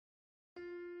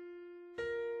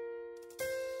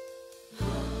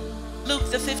Luke,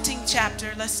 the 15th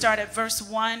chapter. Let's start at verse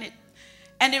 1.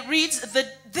 And it reads,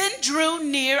 Then drew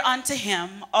near unto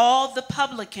him all the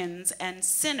publicans and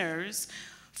sinners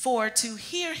for to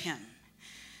hear him.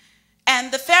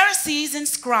 And the Pharisees and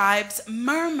scribes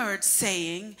murmured,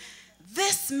 saying,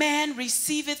 This man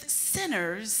receiveth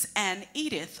sinners and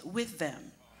eateth with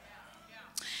them.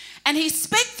 And he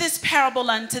spake this parable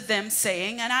unto them,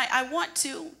 saying, and I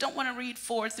don't want to read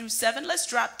 4 through 7. Let's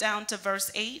drop down to verse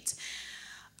 8.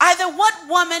 Either what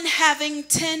woman having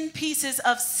 10 pieces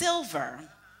of silver,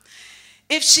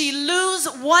 if she lose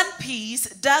one piece,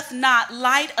 doth not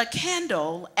light a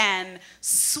candle and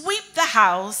sweep the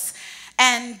house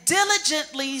and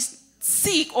diligently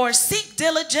seek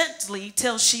diligently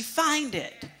till she find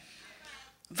it?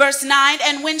 Verse 9,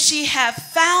 and when she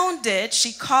hath found it,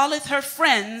 she calleth her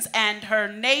friends and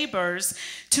her neighbors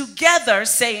together,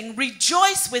 saying,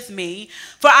 Rejoice with me,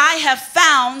 for I have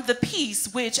found the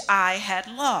piece which I had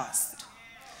lost.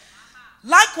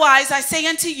 Likewise, I say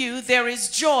unto you, there is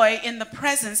joy in the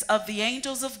presence of the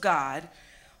angels of God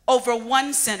over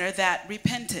one sinner that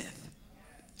repenteth.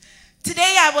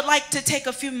 Today, I would like to take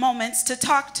a few moments to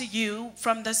talk to you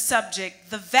from the subject,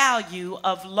 the value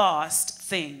of lost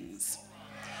things.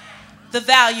 The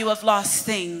value of lost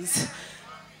things.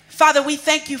 Father, we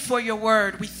thank you for your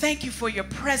word. We thank you for your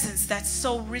presence that's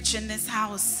so rich in this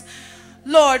house.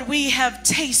 Lord, we have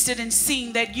tasted and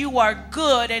seen that you are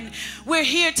good, and we're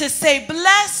here to say,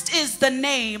 blessed is the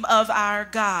name of our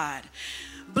God.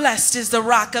 Blessed is the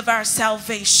rock of our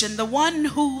salvation, the one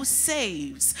who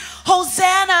saves.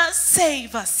 Hosanna,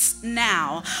 save us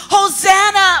now.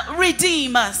 Hosanna,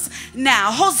 redeem us now.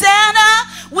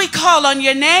 Hosanna, we call on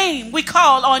your name. We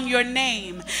call on your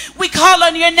name. We call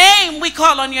on your name. We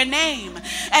call on your name.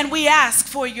 And we ask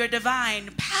for your divine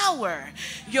power,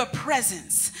 your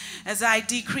presence. As I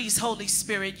decrease, Holy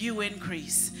Spirit, you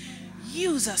increase.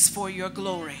 Use us for your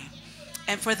glory.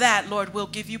 And for that, Lord, we'll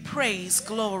give you praise,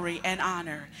 glory, and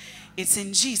honor. It's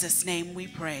in Jesus' name we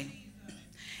pray.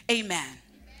 Amen.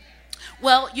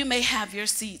 Well, you may have your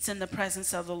seats in the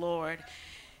presence of the Lord.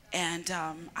 And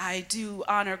I do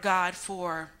honor God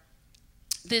for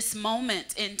this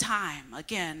moment in time.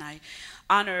 Again, I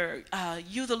honor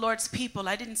you, the Lord's people.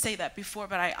 I didn't say that before,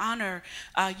 but I honor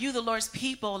you, the Lord's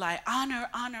people. I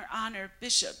honor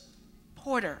Bishop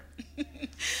Porter.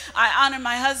 I honor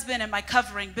my husband and my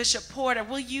covering, Bishop Porter.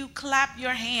 Will you clap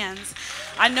your hands?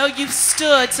 I know you've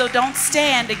stood, so don't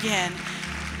stand again.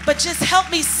 But just help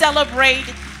me celebrate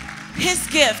his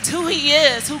gift, who he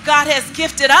is, who God has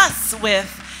gifted us with.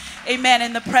 Amen.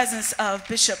 In the presence of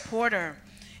Bishop Porter.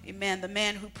 Amen. The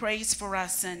man who prays for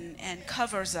us and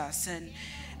covers us and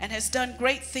has done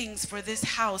great things for this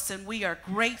house. And we are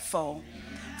grateful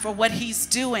for what he's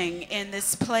doing in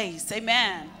this place.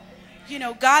 Amen. You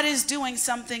know, God is doing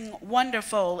something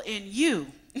wonderful in you.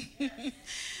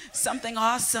 Something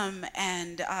awesome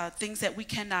and things that we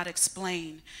cannot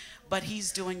explain. But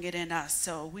he's doing it in us.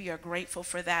 So we are grateful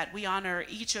for that. We honor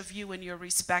each of you in your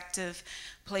respective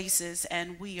places.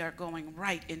 And we are going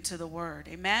right into the word.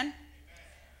 Amen.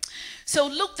 So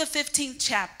Luke the 15th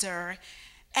chapter.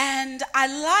 And I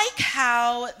like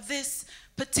how this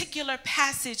particular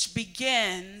passage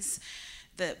begins.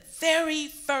 The very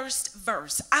first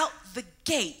verse, out the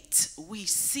gate, we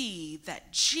see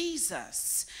that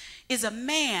Jesus is a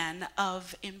man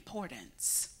of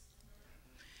importance.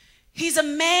 He's a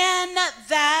man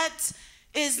that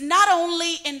is not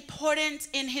only important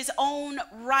in his own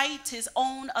right, his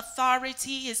own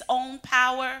authority, his own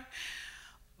power,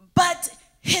 but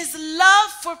his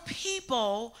love for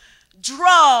people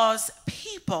draws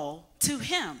people to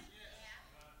him.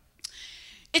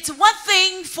 It's one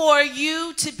thing for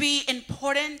you to be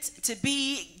important, to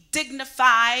be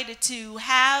dignified, to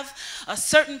have a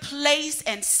certain place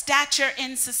and stature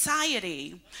in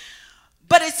society.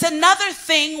 But it's another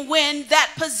thing when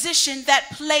that position,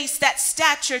 that place, that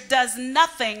stature does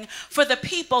nothing for the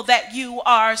people that you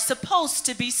are supposed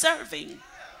to be serving.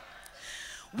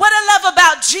 What I love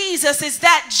about Jesus is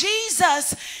that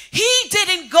Jesus, he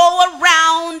didn't go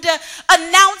around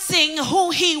announcing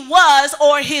who he was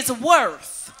or his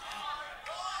worth.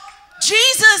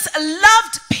 Jesus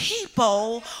loved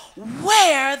people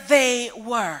where they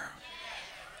were.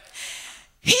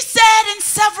 He said in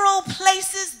several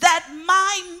places that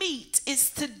my meat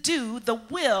is to do the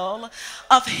will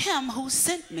of him who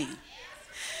sent me.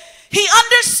 He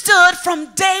understood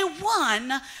from day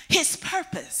one his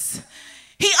purpose.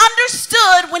 He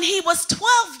understood when he was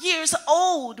 12 years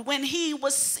old, when he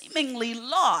was seemingly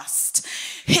lost.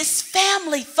 His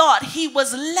family thought he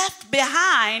was left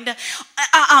behind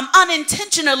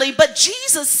unintentionally, but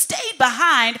Jesus stayed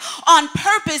behind on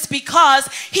purpose because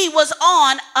he was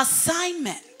on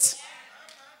assignment.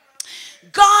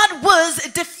 God was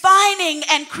defining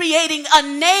and creating a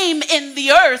name in the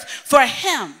earth for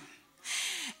him.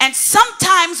 And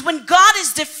sometimes when God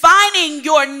is defining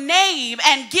your name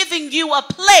and giving you a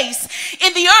place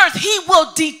in the earth, he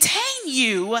will detain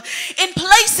you in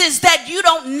places that you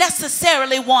don't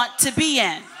necessarily want to be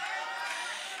in.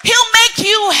 He'll make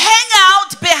you hang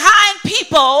out behind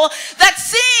people that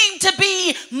seem to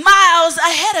be miles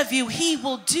ahead of you. He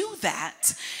will do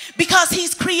that because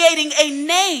he's creating a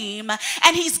name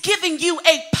and he's giving you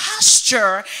a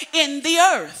posture in the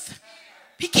earth.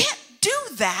 He can't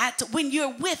do that when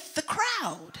you're with the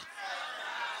crowd.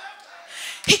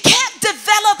 He can't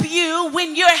develop you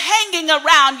when you're hanging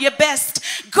around your best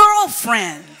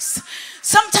girlfriends.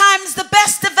 Sometimes the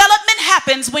best development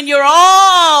happens when you're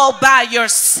all by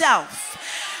yourself.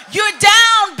 You're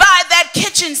down by that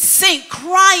kitchen sink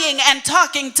crying and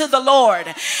talking to the Lord.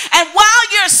 And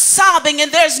while you're sobbing and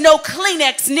there's no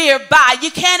Kleenex nearby,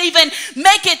 you can't even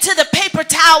make it to the paper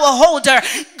towel holder,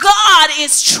 God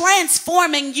is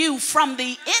transforming you from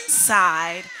the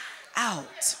inside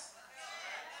out.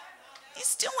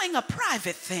 He's doing a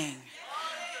private thing.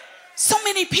 So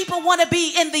many people want to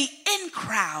be in the in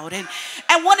crowd and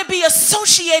want to be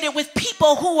associated with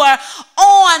people who are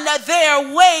on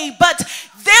their way, but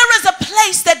there is a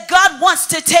place that God wants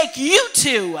to take you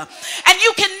to, and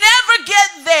you can never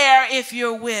get there if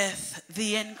you're with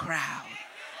the in crowd.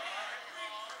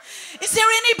 Is there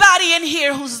anybody in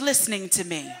here who's listening to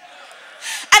me?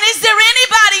 And is there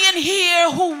anybody in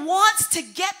here who wants to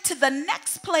get to the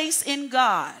next place in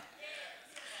God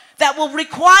that will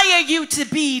require you to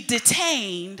be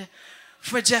detained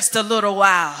for just a little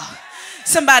while?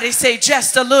 Somebody say,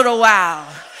 just a little while.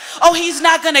 Oh, he's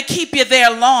not going to keep you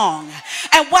there long.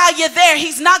 And while you're there,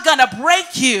 he's not going to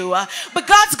break you. But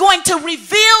God's going to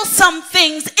reveal some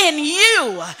things in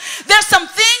you. There's some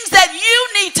things that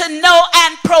you need to know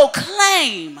and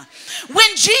proclaim.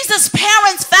 When Jesus'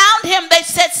 parents found him, they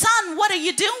said, son, what are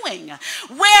you doing?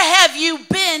 Where have you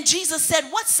been? Jesus said,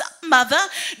 what's up, mother?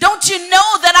 Don't you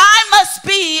know that I must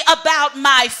be about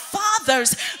my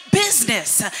Father's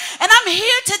business? And I'm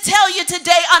here to tell you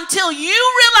today, until you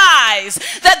realize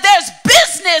that there's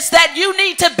business that you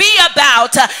need to be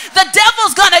about, the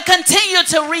devil's going to continue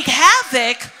to wreak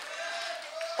havoc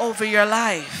over your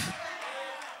life.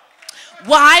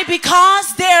 Why?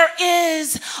 Because there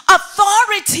is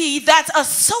authority that's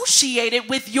associated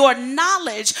with your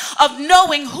knowledge of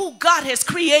knowing who God has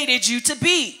created you to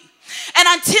be. And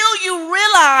until you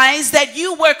realize that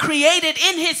you were created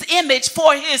in his image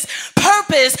for his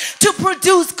purpose to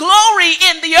produce glory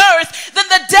in the earth, then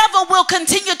the devil will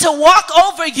continue to walk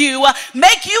over you,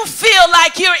 make you feel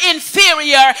like you're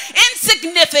inferior,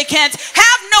 insignificant,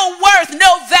 have no worth,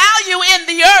 no value in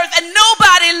the earth, and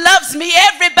nobody loves me,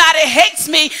 everybody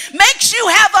hates me, makes you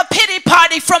have a pity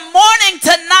party from morning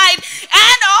to night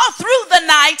and all through the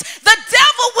night. The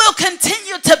devil will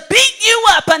continue to beat you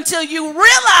up until you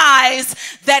realize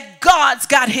that God's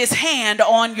got his hand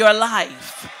on your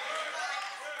life.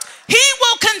 He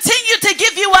will continue to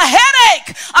give you a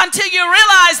headache until you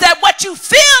realize that what you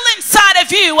feel inside of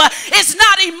you is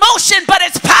not emotion, but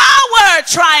it's power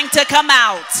trying to come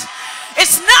out.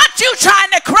 It's not you trying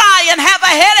to cry and have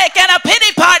a headache and a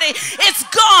pity party. It's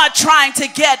God trying to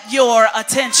get your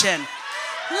attention.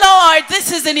 Lord,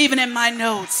 this isn't even in my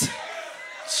notes.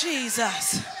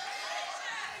 Jesus.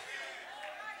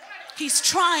 He's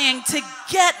trying to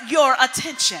get your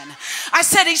attention. I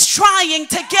said he's trying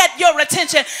to get your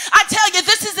attention. I tell you,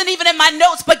 this isn't even in my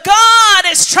notes, but God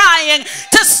is trying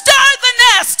to stir the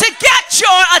nest to get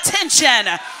your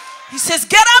attention. He says,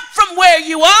 get up from where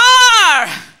you are.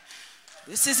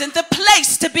 This isn't the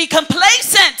place to be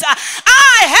complacent.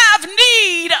 I have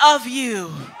need of you.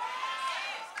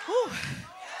 Whew.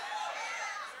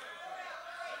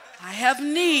 I have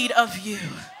need of you.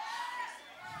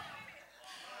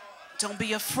 Don't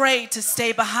be afraid to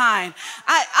stay behind.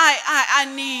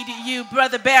 I need you,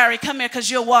 Brother Barry, come here because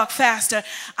you'll walk faster.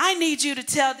 I need you to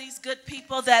tell these good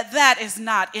people that that is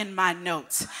not in my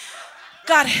notes.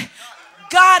 God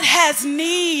has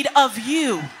need of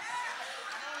you.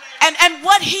 And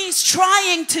what he's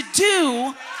trying to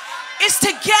do is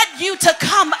to get you to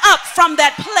come up from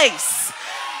that place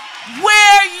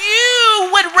where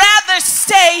you would rather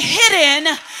stay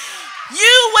hidden.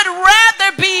 You would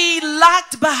rather be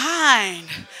locked behind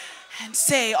and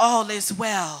say all is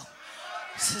well.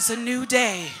 This is a new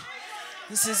day.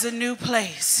 This is a new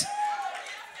place.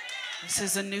 This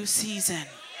is a new season.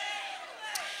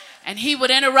 And he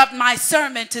would interrupt my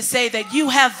sermon to say that you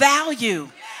have value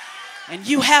and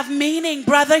you have meaning,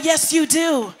 brother. Yes, you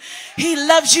do. He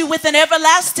loves you with an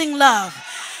everlasting love.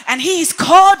 And he's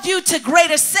called you to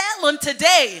Greater Salem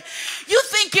today. You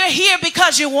think you're here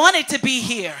because you wanted to be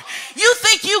here. You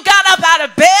think you got up out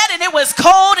of bed and it was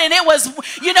cold and it was,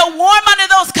 warm under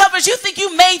those covers. You think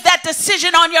you made that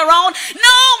decision on your own.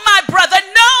 No, my brother.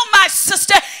 No, my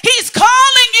sister. He's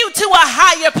calling you to a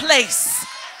higher place.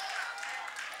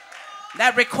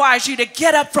 That requires you to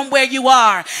get up from where you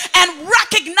are and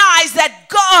recognize that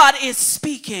God is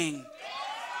speaking.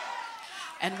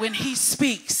 And when he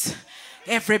speaks,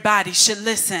 everybody should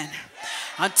listen.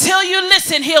 Until you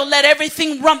listen, he'll let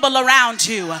everything rumble around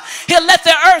you. He'll let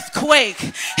the earth quake.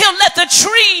 He'll let the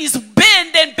trees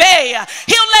bend and bay.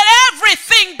 He'll let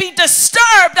everything be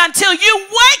disturbed until you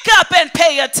wake up and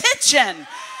pay attention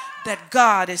that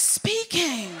God is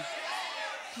speaking.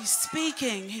 He's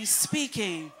speaking. He's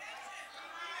speaking.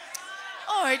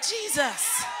 Lord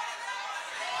Jesus.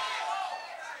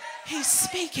 He's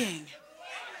speaking.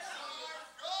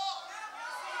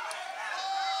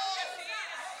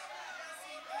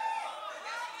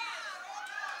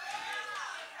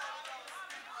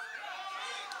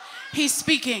 He's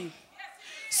speaking.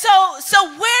 So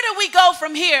where do we go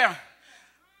from here?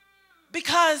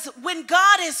 Because when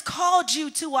God has called you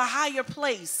to a higher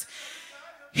place,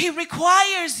 he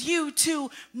requires you to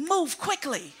move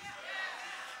quickly.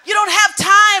 You don't have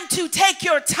time to take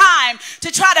your time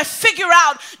to try to figure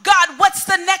out, God, what's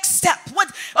the next step?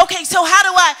 So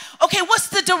what's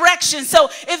the direction? So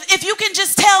if you can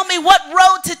just tell me what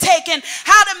road to take and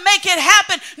how to make it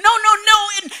happen. No.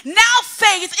 Now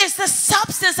faith is the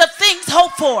substance of things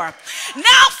hoped for.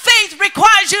 Now faith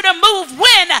requires you to move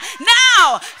when?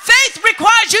 Now. Faith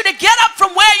requires you to get up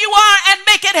from where you are and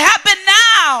make it happen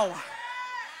now.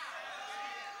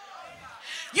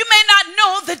 You may not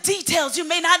know the details. You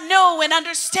may not know and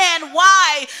understand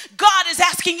why God is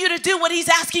asking you to do what he's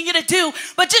asking you to do.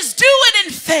 But just do it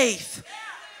in faith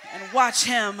and watch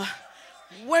him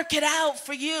work it out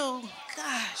for you.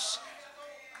 Gosh,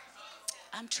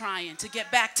 I'm trying to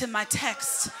get back to my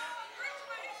text.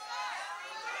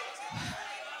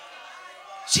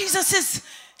 Jesus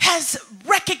has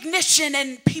recognition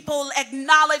and people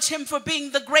acknowledge him for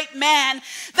being the great man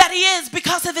that he is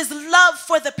because of his love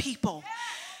for the people.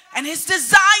 And his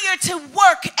desire to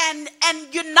work and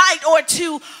unite or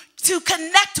to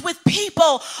connect with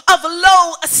people of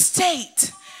low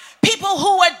estate. People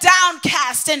who are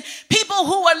downcast and people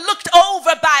who are looked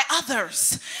over by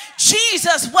others.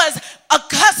 Jesus was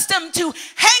accustomed to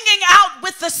hanging out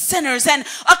with the sinners and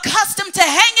accustomed to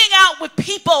hanging out with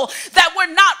people that were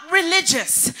not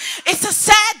religious. It's a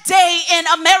sad day in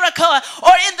America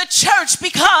or in the church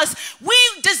because we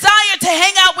desire to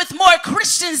hang out with more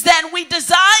Christians than we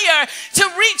desire to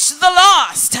reach the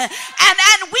lost. And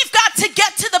we've got to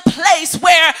get to the place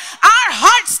where our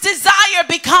heart's desire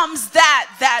becomes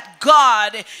that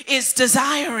God is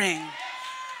desiring.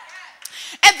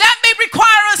 And that may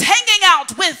require us hanging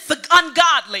out with the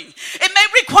ungodly. It may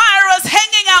require us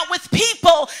hanging out with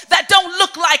people that don't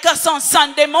look like us on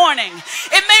Sunday morning.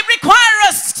 It may require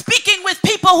us speaking with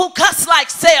people who cuss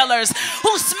like sailors,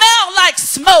 who smell like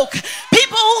smoke,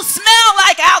 people who smell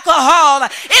like alcohol.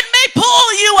 It may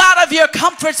pull you out of your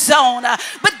comfort zone.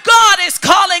 But God is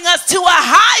calling us to a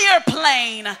higher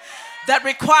plane that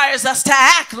requires us to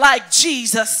act like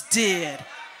Jesus did.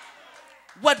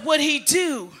 What would he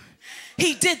do?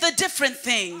 He did the different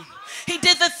thing. He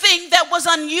did the thing that was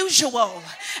unusual.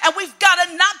 And we've got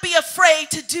to not be afraid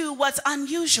to do what's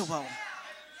unusual.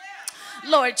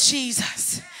 Lord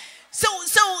Jesus. So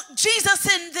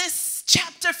Jesus in this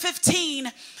chapter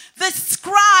 15, the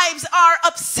scribes are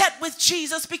upset with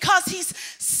Jesus because he's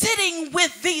sitting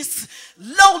with these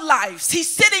lowlifes. He's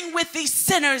sitting with these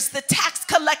sinners, the tax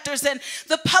collectors and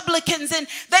the publicans, and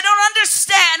they don't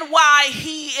understand why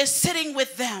he is sitting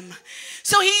with them.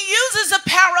 So he uses a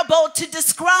parable to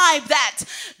describe that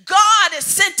God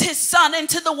sent his son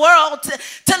into the world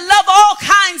to love all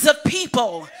kinds of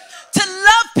people, to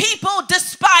love people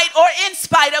despite or in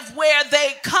spite of where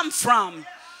they come from.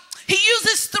 He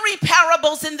uses 3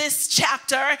 parables in this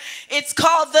chapter. It's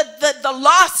called the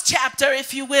lost chapter,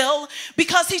 if you will,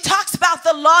 because he talks about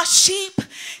the lost sheep,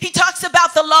 he talks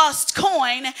about the lost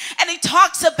coin, and he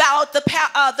talks about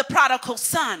the prodigal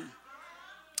son.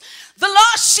 The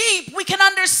lost sheep, we can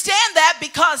understand that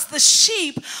because the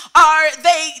sheep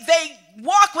they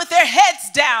walk with their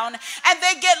heads down and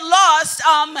they get lost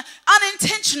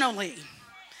unintentionally.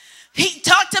 He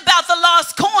talked about the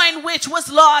lost coin, which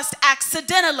was lost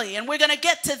accidentally, and we're going to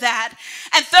get to that.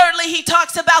 And thirdly, he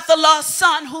talks about the lost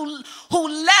son who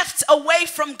left away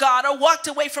from God or walked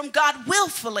away from God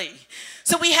willfully.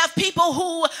 So we have people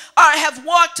who have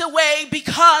walked away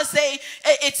because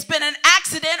it's been an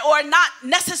accident or not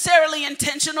necessarily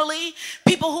intentionally.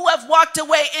 People who have walked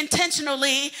away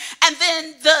intentionally, and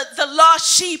then the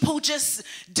lost sheep who just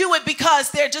do it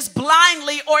because they're just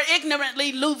blindly or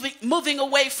ignorantly moving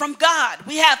away from God.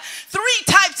 We have three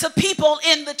types of people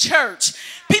in the church.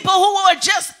 People who are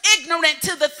just ignorant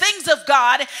to the things of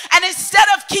God, and instead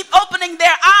of keep opening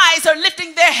their eyes or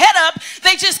lifting their head up,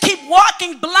 they just keep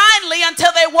walking blindly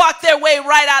until they walk their way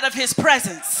right out of his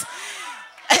presence.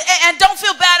 And don't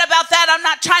feel bad about that. I'm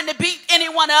not trying to beat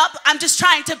anyone up. I'm just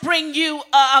trying to bring you,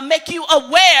 make you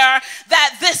aware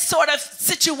that this sort of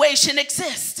situation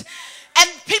exists. And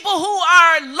people who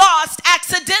are lost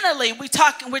accidentally, we're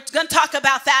going to talk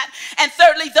about that. And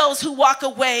thirdly, those who walk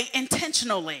away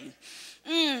intentionally.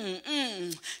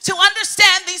 To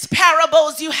understand these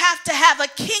parables, you have to have a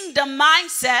kingdom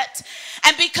mindset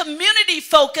and be community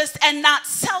focused and not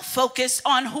self-focused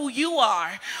on who you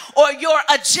are or your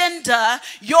agenda,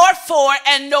 your for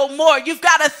and no more. You've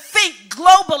got to think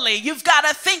globally. You've got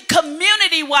to think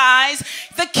community-wise.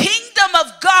 The kingdom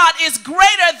of God is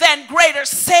greater than Greater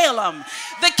Salem.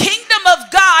 The kingdom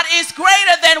of God is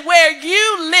greater than where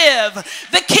you live.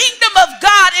 The kingdom of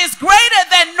God is greater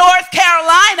than North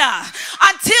Carolina.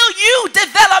 Until you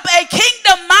develop a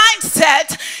kingdom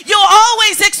mindset, you'll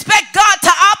always expect God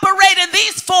to operate in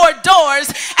these four doors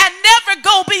and never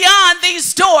go beyond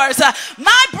these doors.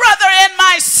 My brother and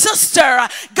my sister,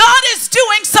 God is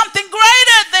doing something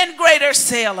greater than Greater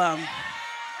Salem.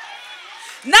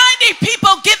 90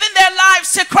 people giving their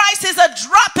lives to Christ is a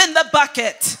drop in the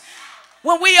bucket.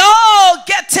 When we all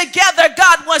get together,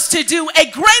 God wants to do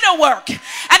a greater work.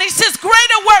 And he says,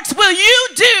 greater works will you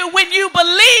do when you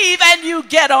believe and you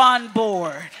get on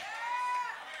board.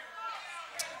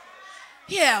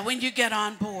 Yeah, when you get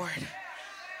on board.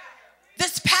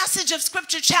 This passage of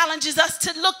scripture challenges us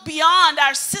to look beyond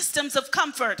our systems of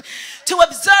comfort, to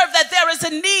observe that there is a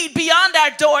need beyond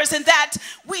our doors, and that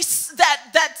we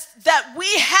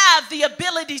have the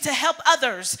ability to help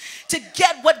others to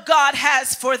get what God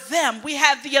has for them. We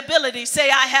have the ability. Say,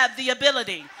 I have the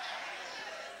ability.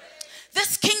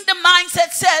 This kingdom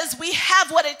mindset says we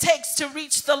have what it takes to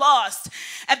reach the lost.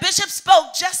 And Bishop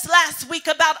spoke just last week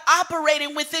about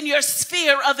operating within your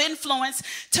sphere of influence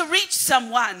to reach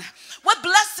someone. What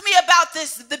blessed me about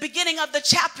the beginning of the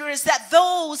chapter is that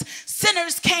those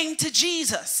sinners came to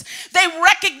Jesus. They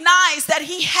recognized that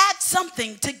he had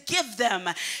something to give them.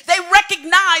 They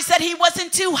recognized that he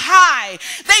wasn't too high.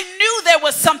 They knew there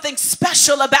was something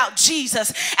special about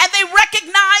Jesus. And they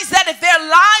recognized that if their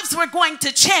lives were going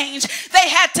to change, they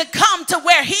had to come to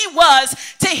where he was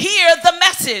to hear the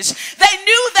message. They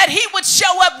knew that he would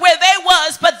show up where they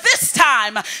was, but this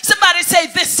time, somebody say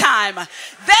this time,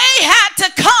 they had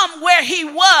to come where he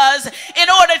was in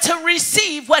order to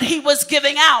receive what he was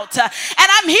giving out. And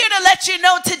I'm here to let you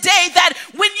know today that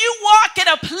when you walk in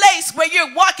a place where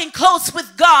you're walking close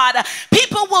with God,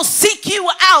 people will seek you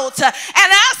out and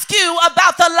ask you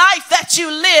about the life that you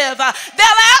live.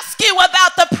 They'll ask you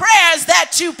about the prayers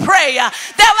that you pray.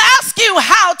 They'll ask you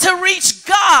how to reach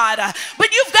God. But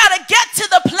you've got to get to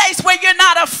the place where you're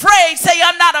not afraid. Say,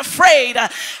 I'm not afraid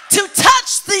to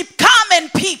touch the common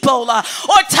people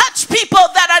or touch people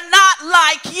that are not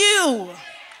like you.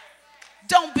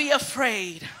 Don't be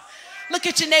afraid. Look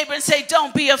at your neighbor and say,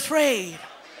 don't be afraid.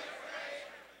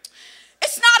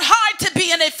 It's not hard to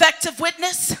be an effective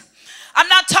witness. I'm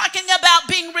not talking about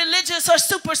being religious or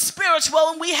super spiritual,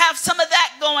 and we have some of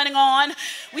that going on.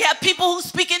 We have people who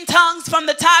speak in tongues from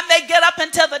the time they get up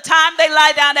until the time they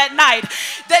lie down at night.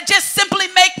 That just simply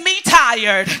make me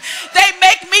tired. They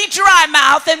make me dry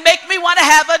mouth and make me want to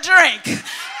have a drink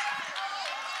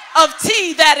of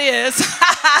tea, that is.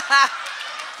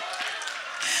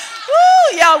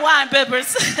 Woo, y'all wine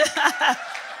bibbers.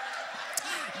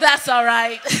 That's all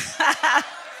right.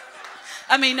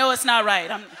 I mean, no, it's not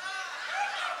right.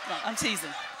 I'm teasing.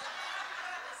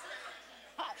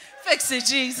 Fix it,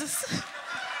 Jesus.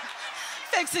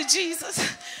 Fix it,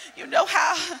 Jesus. You know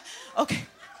how. Okay.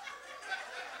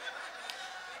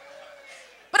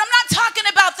 But I'm not talking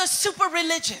about the super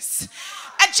religious.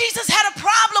 And Jesus had a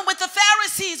problem with the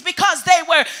Pharisees because they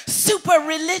were super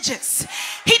religious.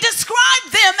 He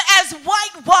described them as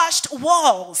whitewashed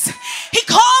walls. He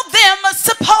called them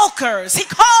sepulchres. He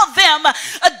called them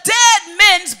dead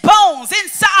men's bones.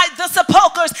 Inside the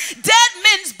sepulchres, dead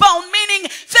men's bone, meaning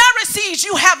Pharisees,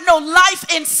 you have no life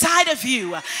inside of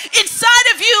you.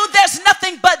 Inside of you, there's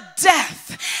nothing but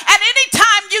death. And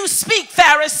anytime you speak,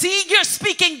 Pharisee, you're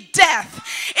speaking death.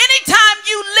 Anytime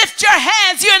you lift your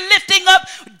hands, you're lifting up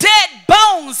dead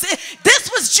bones. This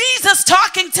was Jesus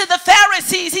talking to the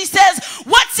Pharisees. He says,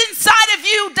 what's inside of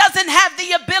you doesn't have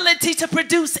the ability to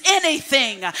produce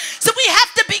anything. So we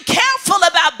have to be careful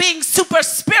about being super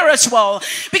spiritual,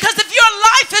 because if your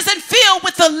life isn't filled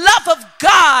with the love of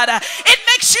God, it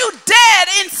makes you dead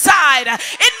inside.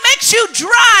 It makes you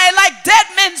dry like dead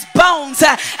men's bones.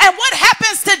 And what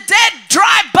happens to dead,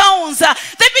 dry bones?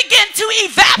 They begin to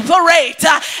evaporate.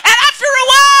 And after a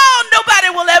while, nobody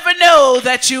will ever know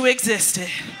that you existed.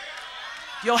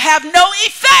 You'll have no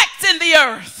effect in the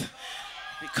earth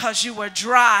because you were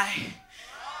dry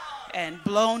and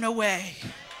blown away.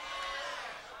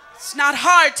 It's not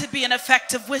hard to be an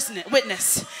effective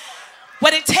witness.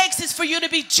 What it takes is for you to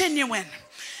be genuine.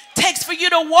 It takes for you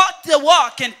to walk the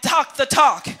walk and talk the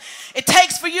talk. It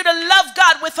takes for you to love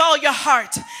God with all your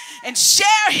heart and share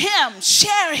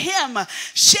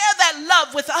that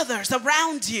love with others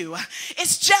around you.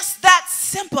 It's just that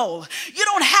simple. You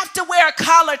don't have to wear a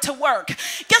collar to work.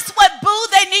 Guess what, boo?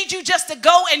 They need you just to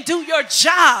go and do your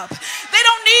job. They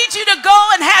don't need you to go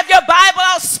and have your Bible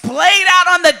all splayed out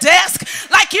on the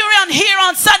desk like you're on here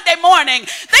on Sunday morning.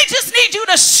 They just need you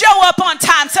to show up on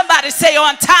time. Somebody say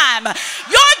on time.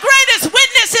 Your greatest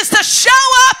witness is to show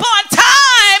up on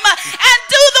time and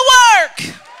do the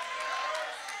work.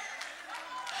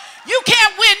 You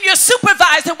can't win your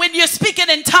supervisor when you're speaking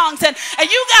in tongues and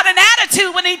you got an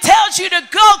attitude when he tells you to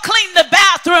go clean the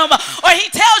bathroom, or he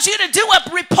tells you to do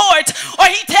a report, or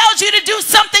he tells you to do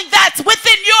something that's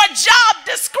within your job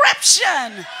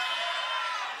description.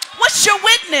 What's your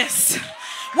witness?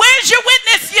 Where's your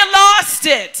witness? You lost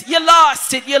it. You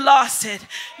lost it. You lost it.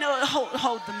 No,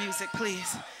 hold the music,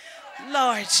 please.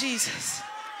 Lord Jesus.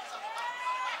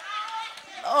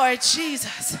 Lord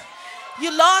Jesus.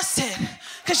 You lost it.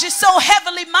 Because you're so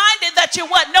heavily minded that you're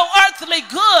what? No earthly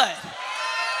good.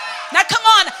 Now come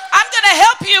on, I'm going to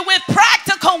help you with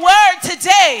practical word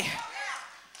today.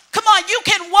 Come on, you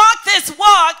can walk this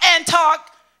walk and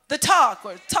talk the talk,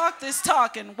 or talk this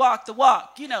talk and walk the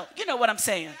walk. You know what I'm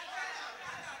saying.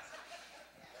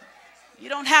 You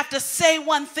don't have to say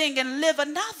one thing and live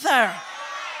another.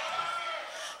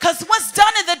 Because what's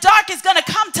done in the dark is going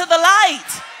to come to the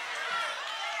light.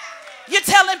 You're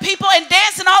telling people and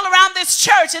dancing all around this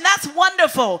church, and that's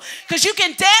wonderful, because you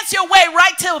can dance your way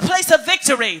right to a place of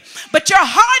victory. But your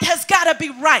heart has got to be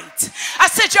right. I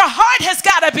said your heart has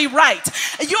got to be right.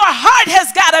 Your heart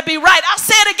has got to be right. I'll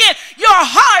say it again. Your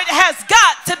heart has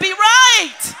got to be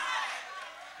right.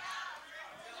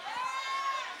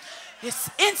 It's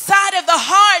inside of the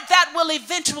heart that will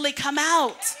eventually come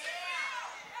out.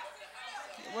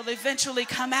 It will eventually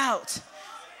come out.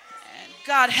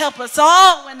 God, help us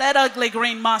all when that ugly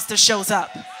green monster shows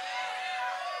up.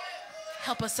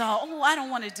 Help us all. Oh, I don't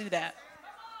want to do that.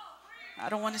 I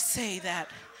don't want to say that.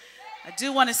 I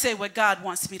do want to say what God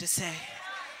wants me to say.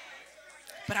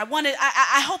 But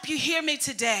I hope you hear me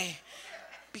today,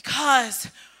 because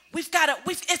it's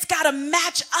got to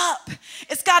match up.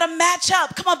 It's got to match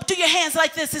up. Come on, do your hands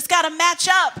like this. It's got to match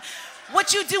up.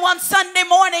 What you do on Sunday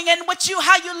morning and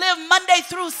how you live Monday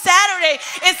through Saturday,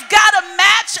 it's got to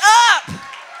match up.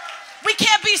 We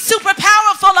can't be super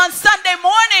powerful on Sunday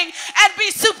morning and be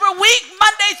super weak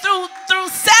Monday through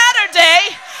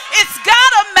Saturday. It's got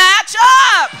to match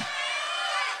up.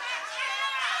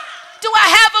 Do I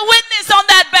have a witness on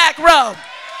that back row?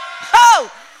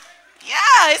 Oh,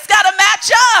 yeah, it's got to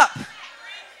match up.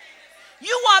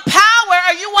 You want power,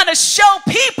 or you want to show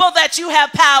people that you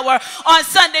have power on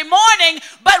Sunday morning,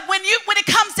 but when it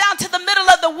comes down to the middle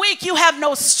of the week, you have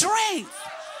no strength.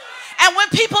 And when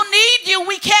people need you,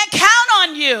 we can't count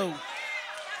on you.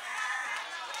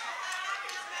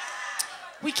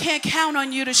 We can't count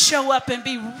on you to show up and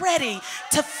be ready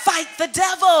to fight the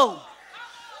devil.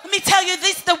 Let me tell you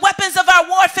this, the weapons of our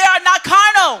warfare are not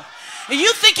carnal. And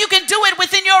you think you can do it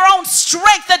within your own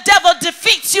strength, the devil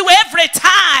defeats you every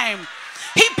time.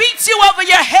 He beats you over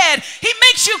your head. He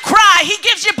makes you cry. He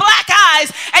gives you black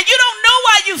eyes. And you don't know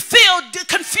why you feel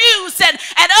confused and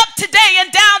up today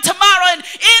and down tomorrow and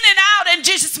in and out and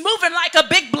just moving like a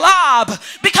big blob.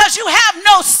 Because you have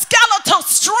no skeletal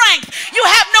strength. You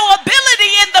have no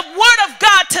ability in the Word of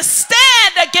God to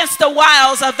stand against the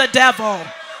wiles of the devil.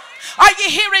 Are you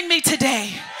hearing me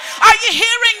today? Are you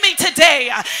hearing me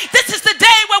today? This is the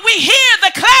day where we hear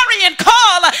the clarion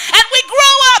call and we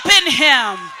grow up in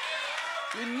Him.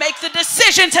 We make the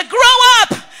decision to grow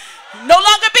up, no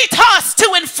longer be tossed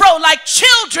to and fro like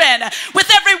children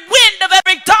with every wind of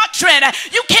every doctrine.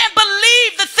 You can't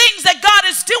believe the things that God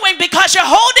is doing because you're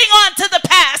holding on to the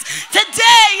past.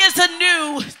 Today is a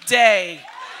new day.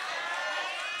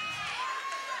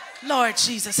 Lord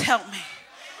Jesus, help me.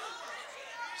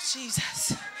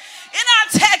 Jesus. In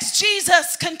our text,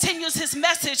 Jesus continues his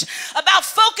message about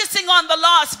focusing on the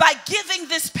lost by giving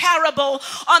this parable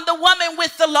on the woman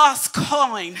with the lost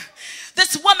coin.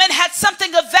 This woman had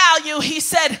something of value. He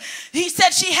said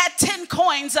she had 10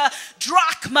 coins, a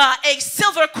drachma, a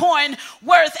silver coin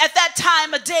worth at that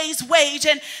time a day's wage,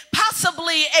 and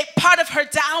possibly a part of her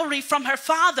dowry from her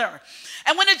father.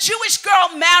 And when a Jewish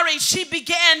girl married, she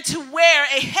began to wear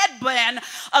a headband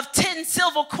of 10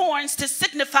 silver coins to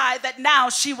signify that now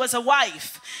she was a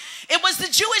wife. It was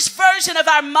the Jewish version of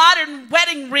our modern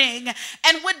wedding ring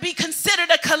and would be considered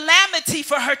a calamity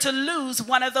for her to lose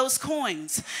one of those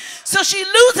coins. So she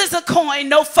loses a coin,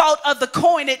 no fault of the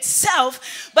coin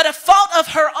itself, but a fault of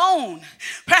her own.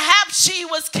 Perhaps she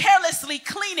was carelessly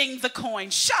cleaning the coin,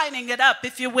 shining it up,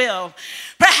 if you will.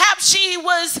 Perhaps she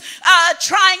was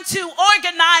trying to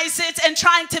organize it and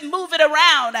trying to move it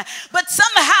around. But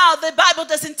somehow the Bible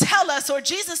doesn't tell us, or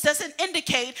Jesus doesn't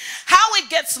indicate how it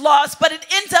gets lost, but it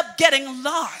ends up getting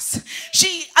lost.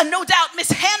 She no doubt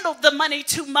mishandled the money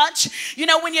too much. You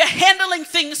know, when you're handling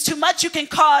things too much, you can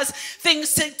cause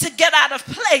things to get out of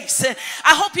place. And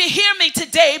I hope you hear me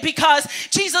today, because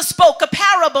Jesus spoke a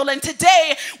parable, and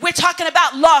today we're talking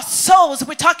about lost souls.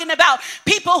 We're talking about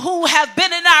people who have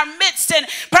been in our midst, and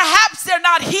perhaps they're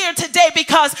not here today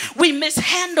because we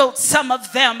mishandled some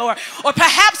of them, or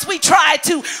perhaps we tried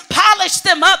to polish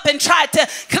them up and tried to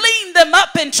clean them up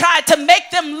and tried to make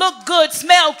them look good,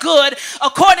 smell good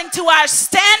according to our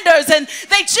standards, and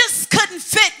they just couldn't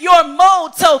fit your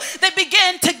mold, so they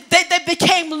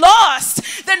became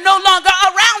lost. They're no longer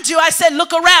around you. I said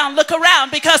look around,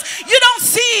 because you don't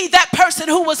see that person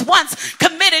who was once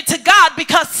committed to God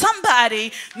because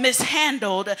somebody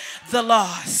mishandled the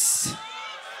loss.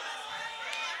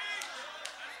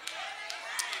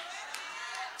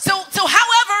 So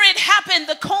however it happened,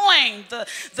 the coin, the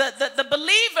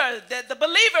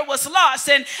believer was lost,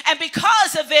 and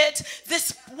because of it,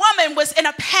 this woman was in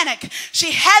a panic.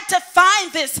 She had to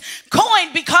find this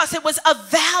coin because it was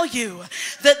of value.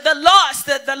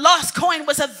 The lost coin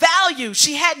was of value.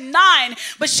 She had 9,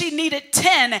 but she needed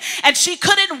 10, and she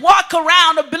couldn't walk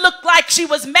around or look like she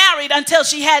was married until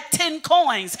she had 10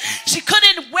 coins. She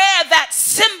couldn't wear that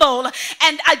symbol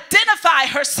and identify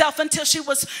herself until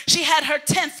she had her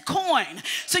 10th coin.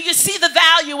 So you see the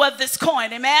value of this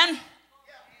coin, amen?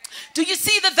 Do you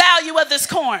see the value of this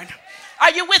coin?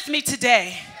 Are you with me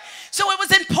today? So it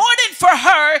was important for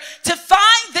her to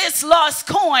find this lost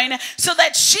coin so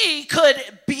that she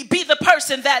could be the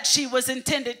person that she was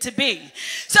intended to be.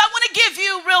 So I want to give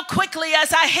you real quickly,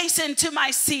 as I hasten to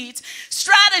my seat,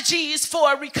 strategies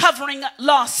for recovering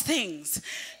lost things.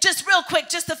 Just real quick,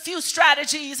 just a few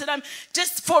strategies, and I'm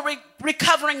just for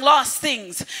recovering lost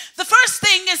things. The first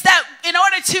thing is that in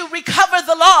order to recover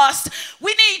the lost,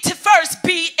 we need to first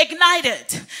be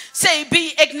ignited. Say,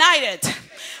 be ignited.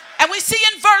 And we see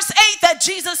in verse 8 that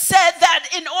Jesus said that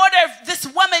in order, this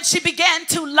woman, she began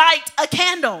to light a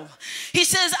candle. He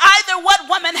says, either what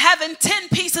woman having 10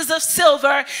 pieces of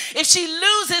silver, if she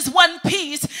loses one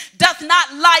piece, doth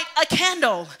not light a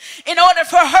candle. In order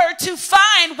for her to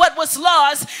find what was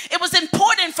lost, it was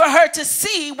important for her to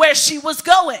see where she was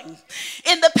going.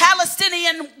 In the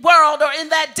Palestinian world, or in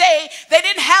that day, they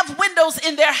didn't have windows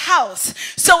in their house.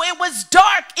 So it was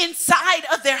dark inside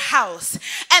of their house.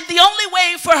 And the only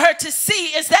way for her to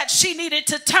see is that she needed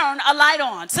to turn a light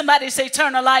on. Somebody say,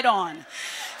 turn a light on.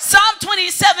 Psalm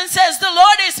 27 says, the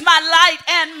Lord is my light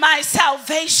and my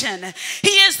salvation.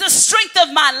 He is the strength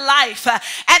of my life.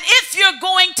 And if you're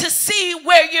going to see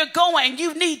where you're going,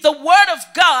 you need the word of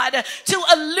God to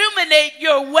illuminate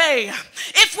your way.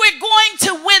 If we're going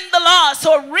to win the lost,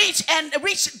 or reach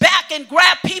back and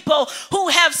grab people who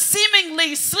have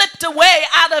seemingly slipped away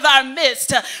out of our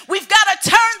midst, we've got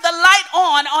to turn the light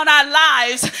on our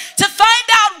lives to find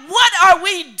out, what are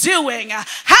we doing?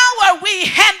 How are we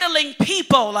handling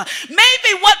people?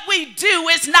 Maybe what we do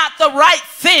is not the right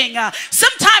thing.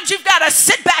 Sometimes you've got to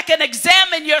sit back and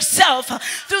examine yourself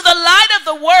through the light of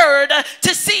the word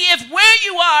to see if where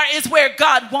you are is where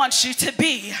God wants you to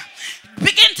be.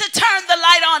 Begin to turn the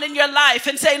light on in your life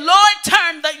and say, Lord,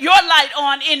 turn your light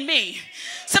on in me.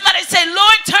 Somebody say,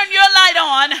 Lord, turn your light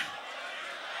on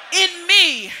in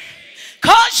me.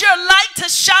 Cause your light to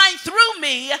shine through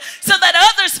me so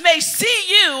that others may see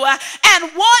you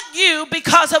and want you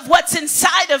because of what's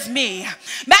inside of me.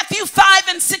 Matthew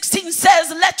 5:16 says,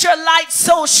 let your light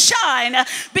so shine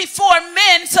before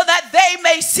men so that they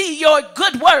may see your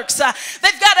good works.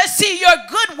 They've got to see your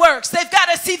good works. They've got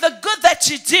to see the good that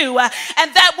you do,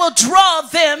 and that will draw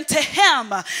them to him.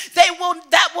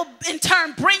 That will in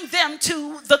turn bring them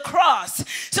to the cross.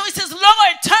 So he says,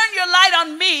 Lord, turn your light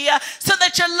on me so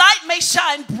that your light may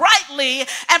shine brightly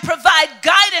and provide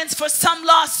guidance for some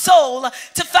lost soul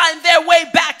to find their way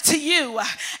back to you.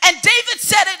 And David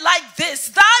said it like this,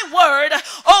 thy word,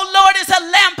 O Lord, is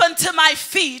a lamp unto my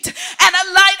feet and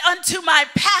a light unto my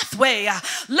pathway.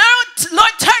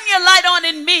 Lord, turn your light on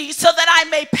in me so that I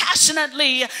may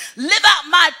passionately live out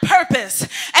my purpose.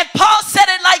 And Paul said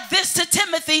it like this to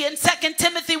Timothy in 2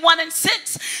 Timothy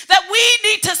 1:6, that we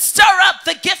need to stir up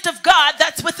the gift of God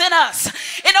that's within us.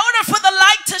 In order for the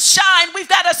light to shine, we've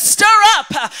got to stir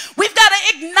up. We've got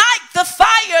to ignite the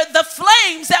fire, the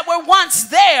flames that were once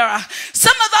there.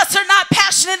 Some of us are not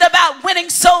passionate about winning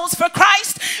souls for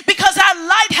Christ because our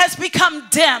light has become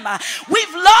dim.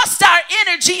 We've lost our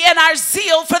energy and our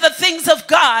zeal for the things of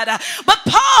God. But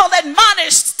Paul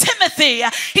admonished Timothy.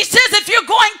 He says, if you're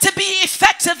going to be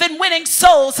effective in winning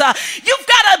souls, you've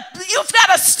got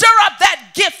to stir up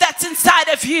that gift that's inside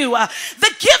of you.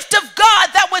 The gift of God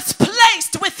that was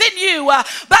placed within you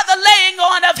by the laying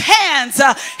on of hands.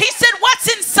 He said, what's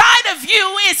inside of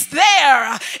you is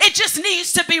there. It just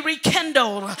needs to be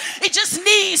rekindled. It just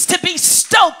needs to be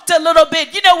stoked a little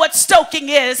bit. You know what stoking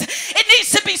is. It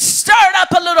needs to be stirred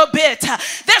up a little bit.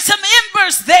 There's some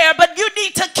embers there, but you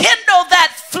need to kindle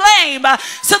that flame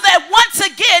so that once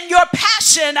again your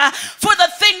passion for the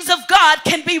things of God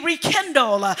can be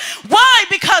rekindled. Why?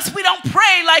 Because we don't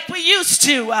pray like we used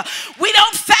to. We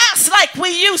don't fast like we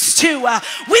used to.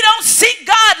 We don't seek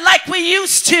God like we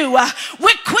used to.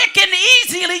 We're quick and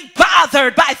easily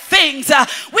bothered by things.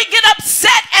 We get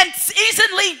upset and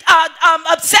easily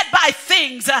upset by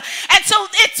things. And so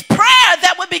it's prayer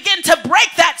that will begin to break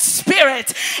that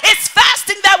spirit. It's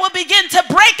fasting that will begin to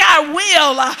break our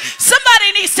will.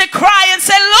 Somebody needs to cry and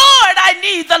say, Lord, I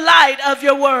need the light of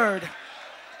your word.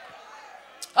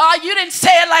 Oh, you didn't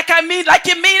say it like you mean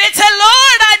it. Say,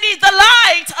 Lord, I need the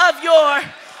light of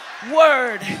your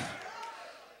word.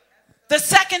 The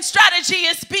second strategy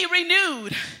is be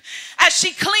renewed. As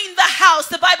she cleaned the house,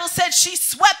 the Bible said she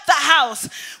swept the house,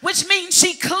 which means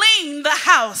she cleaned the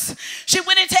house. She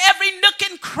went into every nook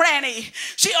and cranny.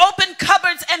 She opened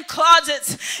cupboards and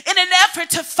closets in an effort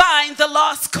to find the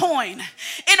lost coin.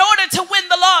 In order to win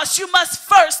the lost, you must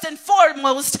first and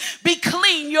foremost be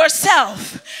clean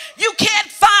yourself. You can't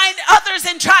find others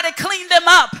and try to clean them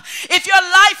up if your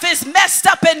life is messed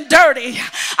up and dirty.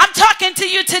 I'm talking to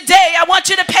you today. I want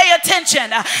you to pay attention.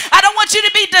 I don't want you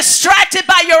to be distracted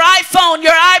by your iPhone,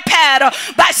 your iPad, or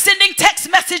by sending text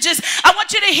messages. I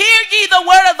want you to hear ye the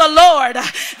word of the Lord.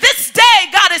 This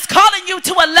day, God is calling you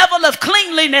to a level of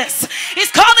cleanliness.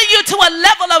 He's calling you to a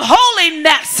level of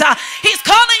holiness. He's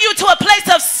calling you to a place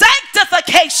of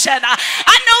sanctification.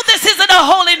 I know this isn't a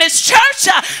holiness church,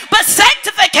 but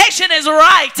sanctification is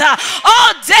right.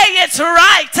 All day it's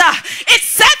right. It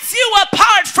sets you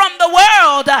apart from the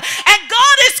world. And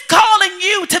God is calling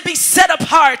you to be set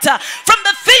apart from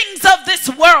the things of this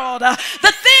world.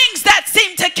 The things that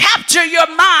seem to capture your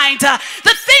mind.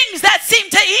 The things that seem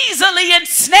to easily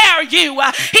ensnare you.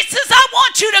 He says, I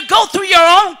want you to go through your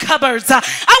own cupboards.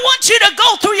 I want you to go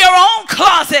through your own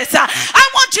closets. I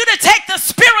want you to take the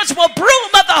spiritual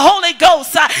broom of the Holy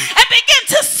Ghost and begin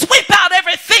to sweep out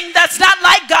everything that's not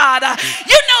like God.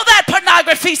 You know that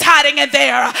pornography's hiding in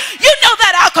there. You know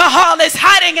that alcohol is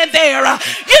hiding in there.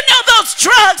 You know those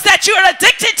drugs that you're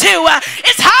addicted to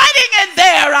is hiding in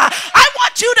there. I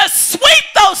want you to sweep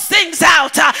those things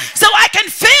out so I can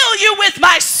fill you with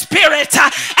my spirit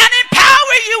and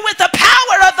empower you with the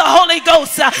power of the Holy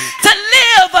Ghost to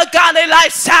live a godly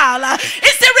lifestyle.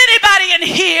 Is there anybody in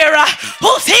here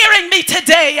who's hearing me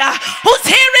today? Who's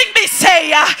hearing me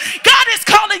say, God is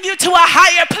calling you to a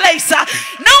higher place.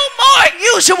 No more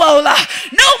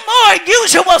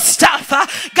usual stuff.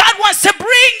 God wants to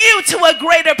bring you to a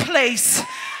greater place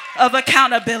of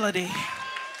accountability.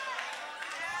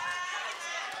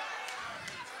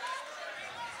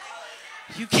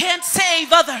 You can't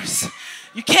save others.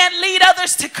 You can't lead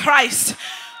others to Christ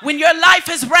when your life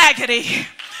is raggedy.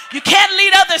 You can't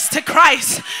lead others to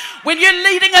Christ when you're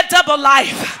leading a double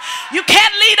life. You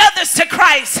can't lead others to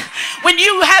Christ when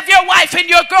you have your wife and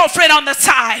your girlfriend on the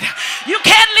side. You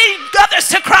can't lead others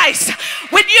to Christ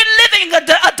when you're living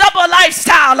a double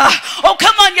lifestyle. Oh,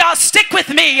 come on, y'all, stick with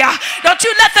me. Don't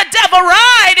you let the devil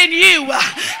ride in you.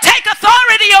 Take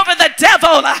authority over the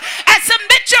devil and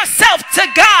submit yourself to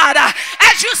God.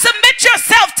 As you submit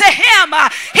yourself to him,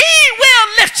 he will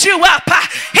lift you up.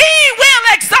 He will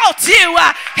exalt you.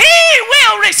 He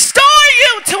will restore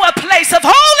you to a place of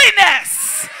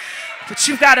holiness. But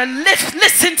you got to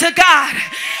listen to God.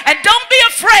 And don't be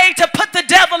afraid to put the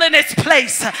devil in his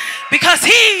place, because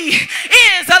he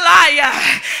is a liar.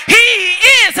 He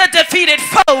is a defeated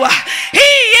foe.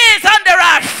 He is under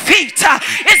our feet.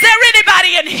 Is there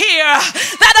anybody in here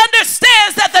that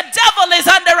understands that the devil is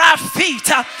under our feet?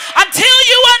 Until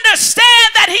you understand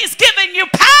that he's giving you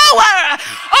power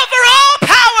over all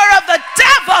power of the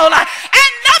devil,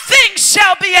 and nothing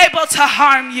shall be able to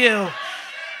harm you.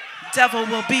 Devil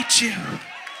will beat you.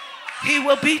 He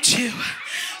will beat you.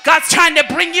 God's trying to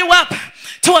bring you up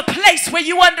to a place where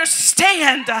you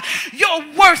understand your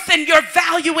worth and your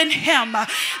value in him,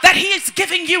 that he is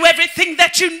giving you everything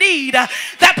that you need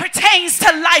that pertains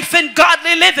to life and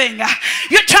godly living.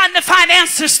 You're trying to find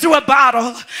answers through a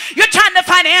bottle. You're trying to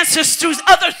find answers through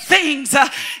other things.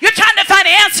 You're trying to find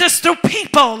answers through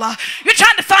people. You're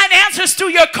trying to find answers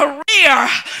through your career.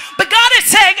 But God is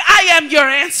saying, I am your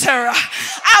answer.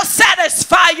 I'll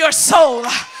satisfy your soul.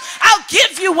 I'll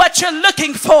give you what you're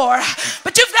looking for,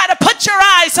 but you've got to put your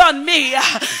eyes on me.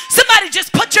 Somebody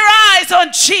just put your eyes on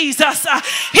Jesus.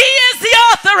 He is the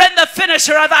author and the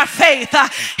finisher of our faith.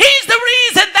 He's the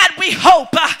reason that we hope.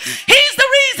 He's the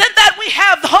reason that we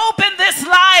have hope in this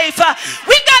life.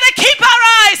 We've got to keep our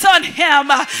eyes on him.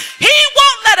 He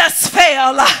won't let us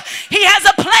fail. He has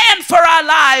a plan for our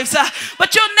lives,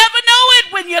 but you'll never know it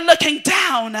when you're looking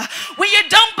down, when you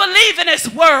don't believe in his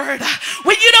word,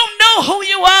 when you don't know who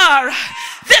you are.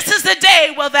 This is the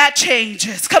day where that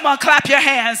changes. Come on, clap your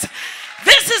hands.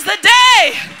 This is the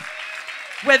day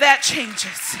where that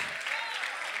changes.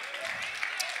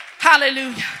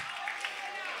 Hallelujah.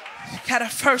 You got to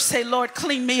first say, Lord,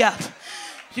 clean me up.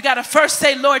 You got to first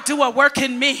say, Lord, do a work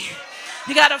in me.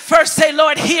 You got to first say,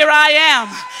 Lord, here I am.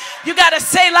 You got to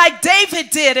say like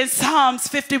David did in Psalms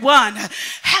 51.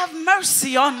 Have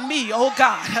mercy on me, O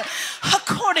God,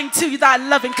 according to thy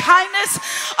loving kindness,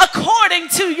 according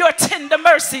to your tender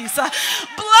mercies.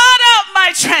 Blot out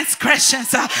my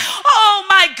transgressions. Oh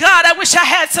my God, I wish I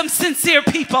had some sincere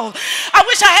people. I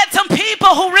wish I had some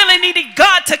people who really needed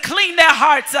God to clean their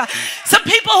hearts. Some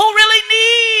people who really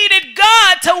needed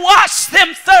God to wash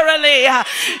them thoroughly.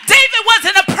 David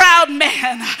wasn't a proud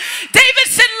man. David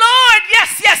said, Lord,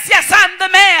 yes, I'm the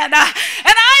man.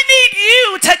 And I need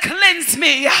you to cleanse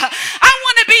me. I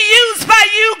want to be used by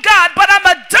you, God, but I'm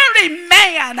a dirty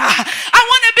man. I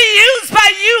want to be used by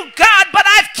you, God, but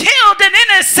I've killed an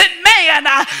innocent man.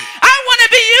 I want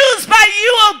to be used by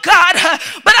you, oh God,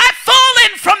 but I've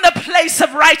fallen from the place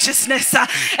of righteousness, and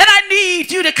I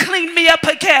need you to clean me up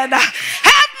again.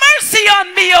 Have mercy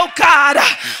on me, oh God.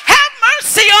 Have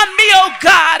mercy on me, oh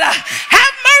God.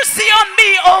 Have mercy on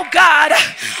me, oh God,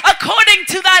 according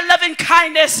to thy loving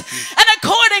kindness and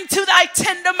according to thy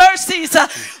tender mercies.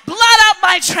 Blot out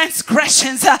my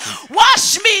transgressions.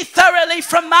 Wash me thoroughly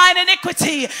from mine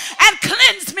iniquity and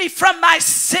cleanse me from my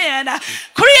sin.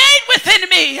 Create within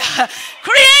me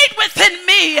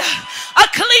a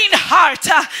clean heart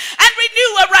and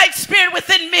renew a right spirit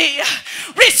within me.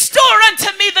 Restore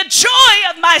unto me the joy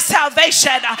of my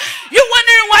salvation. You're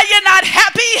wondering why you're not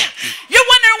happy? You're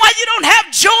wondering why you don't have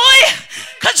joy?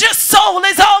 Because your soul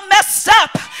is all messed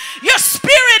up. Your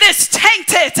spirit is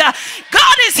tainted.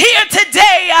 God is here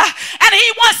today and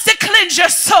he wants to cleanse your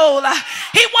soul.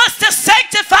 He wants to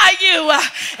sanctify you.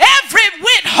 Every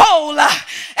whit whole,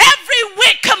 every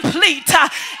whit complete,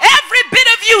 every bit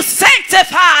of you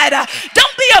sanctified.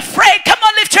 Don't be afraid. Come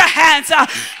on, lift your hands.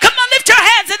 Come on, lift your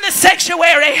hands in the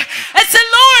sanctuary and say,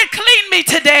 Lord, clean me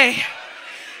today.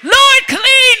 Lord,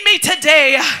 clean me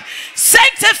today.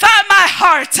 Sanctify my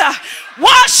heart.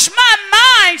 Wash my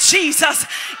mind, Jesus.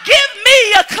 Give me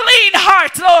a clean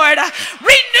heart, Lord.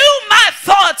 Renew my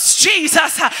thoughts,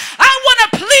 Jesus. I want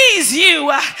to please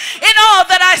you in all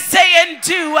that I say and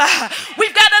do.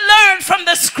 We've got to learn from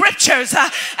the scriptures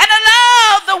and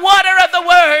allow the water of the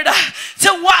word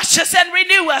to wash us and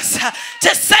renew us,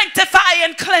 to sanctify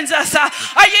and cleanse us.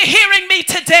 Are you hearing me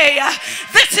today?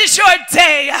 This is your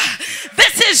day.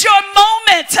 This is your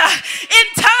moment in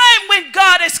time when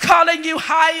God is calling you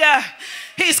higher.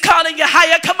 He's calling you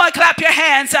higher. Come on, clap your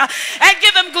hands and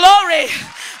give him glory.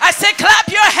 I said clap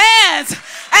your hands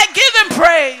and give him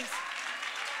praise.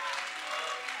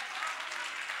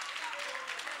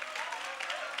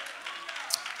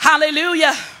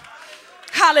 Hallelujah.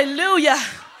 Hallelujah.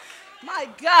 My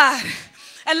God.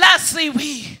 And lastly,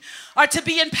 we are to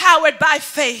be empowered by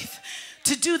faith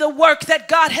to do the work that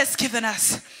God has given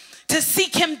us, to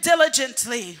seek him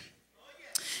diligently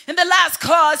In the last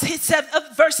clause, he said,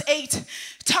 verse 8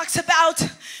 talks about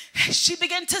she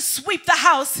began to sweep the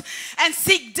house and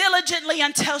seek diligently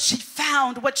until she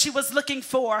found what she was looking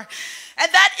for.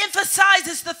 And that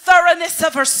emphasizes the thoroughness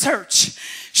of her search.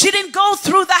 She didn't go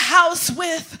through the house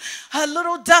with a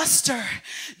little duster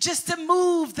just to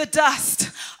move the dust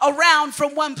around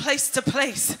from one place to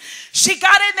place. She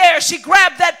got in there. She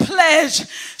grabbed that pledge.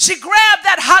 She grabbed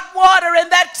that hot water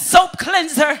and that soap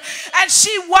cleanser, and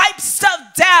she wiped stuff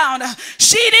down.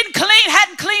 She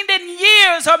hadn't cleaned in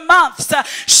years or months.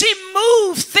 She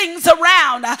moved things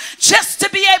around just to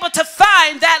be able to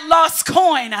find that lost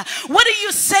coin. What are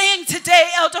you saying today,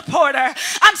 Elder Porter?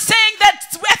 I'm saying that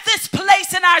at this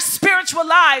place in our spiritual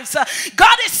lives,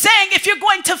 God is saying if you're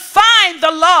going to find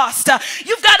the lost,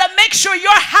 you've got to make sure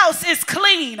your house is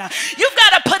clean. You've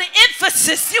got to put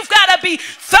emphasis. You've got to be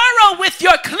thorough with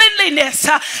your cleanliness.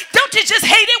 Don't you just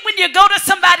hate it when you go to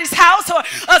somebody's house or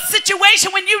a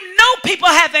situation when you know people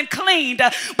haven't cleaned?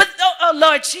 But oh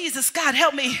Lord Jesus, God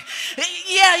help me.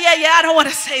 Yeah. I don't want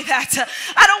to say that.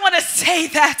 I don't want to say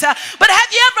that. But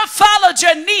have you ever followed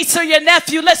your niece or your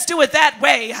nephew? Let's do it that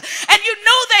way. And you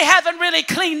know they haven't really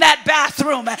cleaned that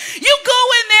bathroom. You go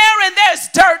in there and there's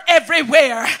dirt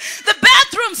everywhere. The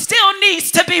bathroom still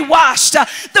needs to be washed.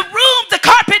 The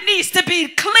carpet needs to be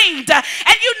cleaned.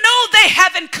 And you know they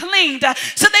haven't cleaned.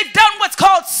 So they've done what's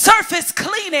called surface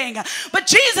cleaning. But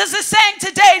Jesus is saying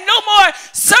today, no more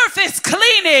surface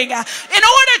cleaning. In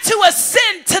order to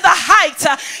ascend to the height,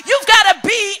 you've got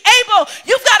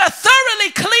to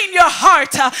thoroughly clean your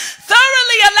heart.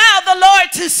 Thoroughly allow the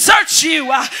Lord to search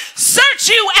you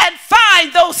and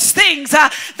find those things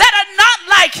that are not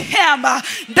like him.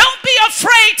 Don't be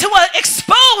afraid to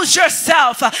expose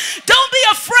yourself. Don't be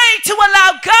afraid to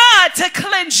allow God to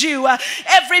cleanse you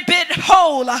every bit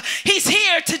whole. He's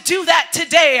here to do that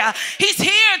today. He's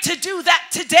here to do that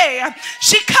today.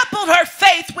 She coupled her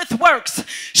faith with works.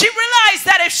 She realized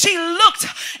that if she looked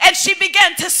and she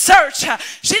began to search,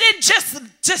 she didn't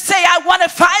just say, I want to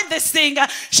find this thing.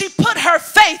 She put her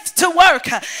faith to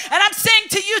work. And I'm saying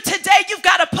to you today, you've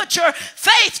got to put your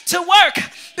faith to work,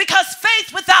 because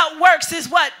faith without works is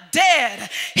what? Dead.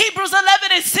 Hebrews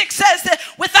 11:6 says that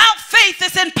without faith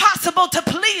it's impossible to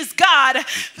please God.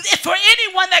 For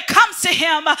anyone that comes to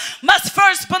him must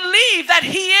first believe that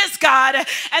he is God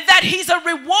and that he's a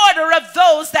rewarder of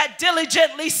those that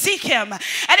diligently seek him.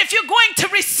 And if you're going to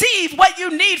receive what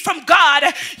you need from God,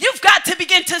 you've got to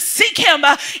begin to seek him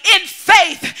in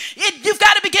faith. You've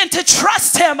got to begin to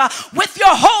trust him with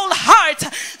your whole heart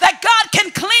that God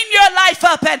can clean your life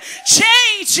up and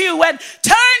change you and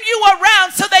turn you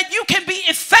around so that you can be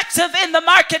effective in the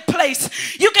marketplace.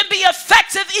 You can be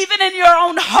effective even in your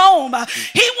own home.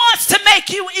 He wants to make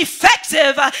you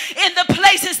effective in the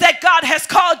places that God has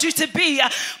called you to be.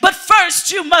 But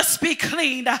first you must be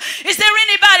clean. Is there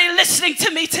anybody listening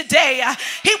to me today?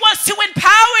 He wants to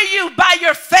empower you by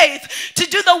your faith to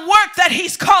do the work that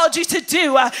he's called you to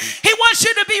do. He wants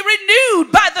you to be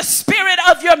renewed by the spirit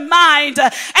of your mind,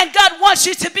 and God wants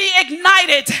you to be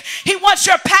ignited. He wants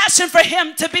your passion for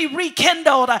him to be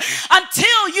rekindled.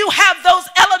 Until you have those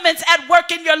elements at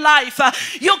work in your life,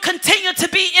 you'll continue to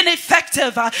be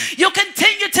ineffective. You'll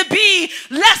continue to be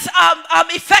less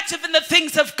effective in the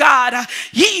things of God.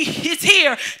 He is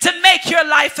here to make your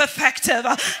life effective.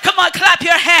 Come on, clap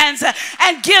your hands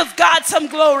and give God some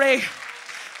glory.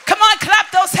 Come on,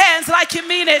 clap those hands like you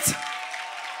mean it.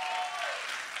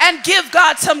 And give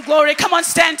God some glory. Come on,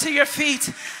 stand to your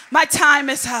feet. My time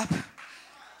is up.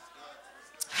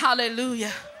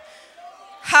 Hallelujah.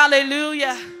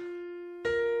 Hallelujah.